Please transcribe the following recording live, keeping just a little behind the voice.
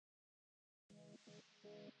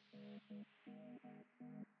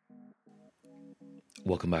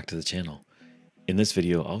Welcome back to the channel. In this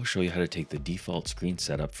video, I'll show you how to take the default screen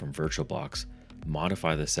setup from VirtualBox,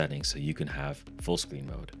 modify the settings so you can have full screen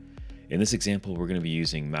mode. In this example, we're going to be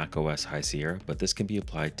using macOS High Sierra, but this can be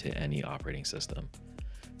applied to any operating system.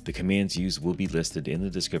 The commands used will be listed in the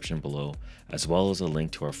description below, as well as a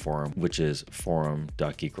link to our forum, which is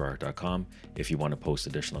forum.geekrar.com if you want to post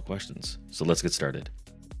additional questions. So let's get started.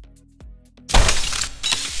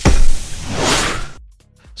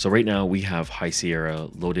 So right now we have High Sierra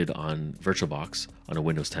loaded on VirtualBox on a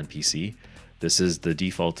Windows 10 PC. This is the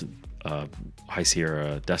default High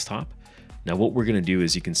Sierra desktop. Now what we're going to do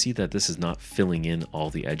is you can see that this is not filling in all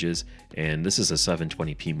the edges, and this is a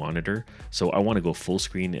 720p monitor. So I want to go full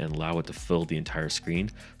screen and allow it to fill the entire screen.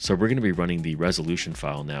 So we're going to be running the resolution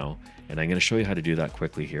file now, and I'm going to show you how to do that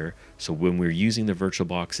quickly here. So when we're using the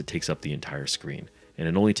VirtualBox, it takes up the entire screen. And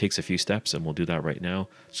it only takes a few steps, and we'll do that right now.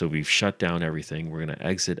 So we've shut down everything. We're going to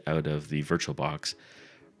exit out of the VirtualBox.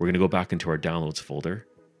 We're going to go back into our downloads folder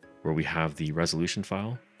where we have the resolution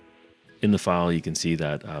file. In the file, you can see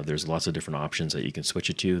that there's lots of different options that you can switch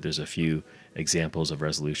it to. There's a few examples of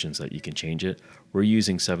resolutions that you can change it. We're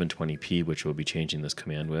using 720p, which we'll be changing this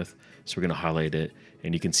command with. So we're going to highlight it,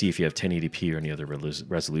 and you can see if you have 1080p or any other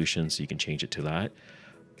resolutions, you can change it to that.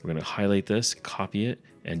 We're going to highlight this, copy it,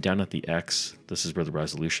 and down at the X, this is where the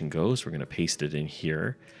resolution goes. We're going to paste it in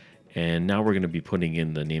here. And now we're going to be putting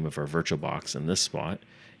in the name of our VirtualBox in this spot,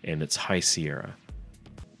 and it's High Sierra.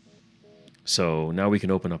 So now we can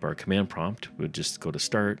open up our command prompt. We'll just go to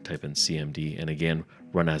start, type in CMD, and again,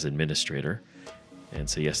 run as administrator, and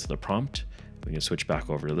say yes to the prompt. We can switch back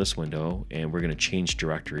over to this window, and we're going to change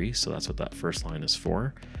directory. So that's what that first line is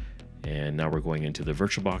for. And now we're going into the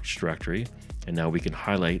VirtualBox directory, and now we can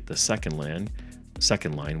highlight the second line,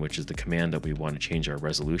 which is the command that we want to change our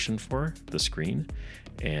resolution for the screen.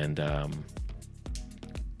 And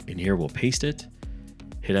in here we'll paste it,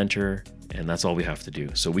 hit enter, and that's all we have to do.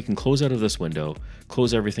 So we can close out of this window,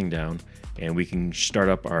 close everything down, and we can start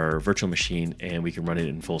up our virtual machine, and we can run it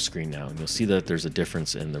in full screen now. And you'll see that there's a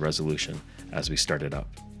difference in the resolution as we start it up.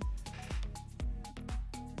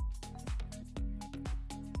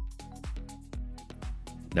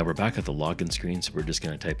 Now we're back at the login screen, so we're just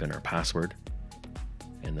going to type in our password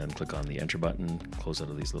and then click on the enter button, close out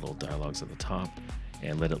of these little dialogues at the top,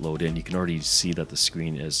 and let it load in. You can already see that the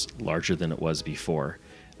screen is larger than it was before.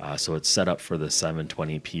 So it's set up for the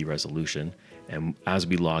 720p resolution. And as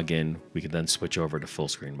we log in, we can then switch over to full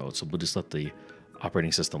screen mode. So we'll just let the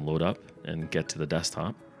operating system load up and get to the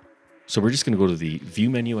desktop. So we're just going to go to the view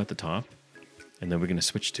menu at the top, and then we're going to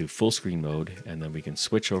switch to full screen mode, and then we can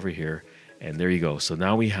switch over here. And there you go. So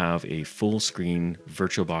now we have a full screen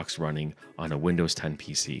VirtualBox running on a Windows 10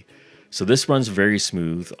 PC. So this runs very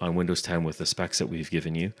smooth on Windows 10 with the specs that we've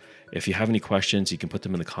given you. If you have any questions, you can put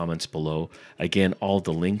them in the comments below. Again, all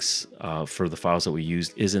the links for the files that we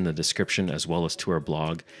used is in the description, as well as to our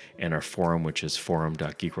blog and our forum, which is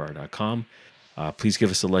forum.geekrar.com. Please give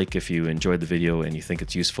us a like if you enjoyed the video and you think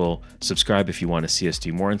it's useful. Subscribe if you want to see us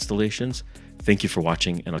do more installations. Thank you for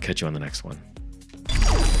watching, and I'll catch you on the next one.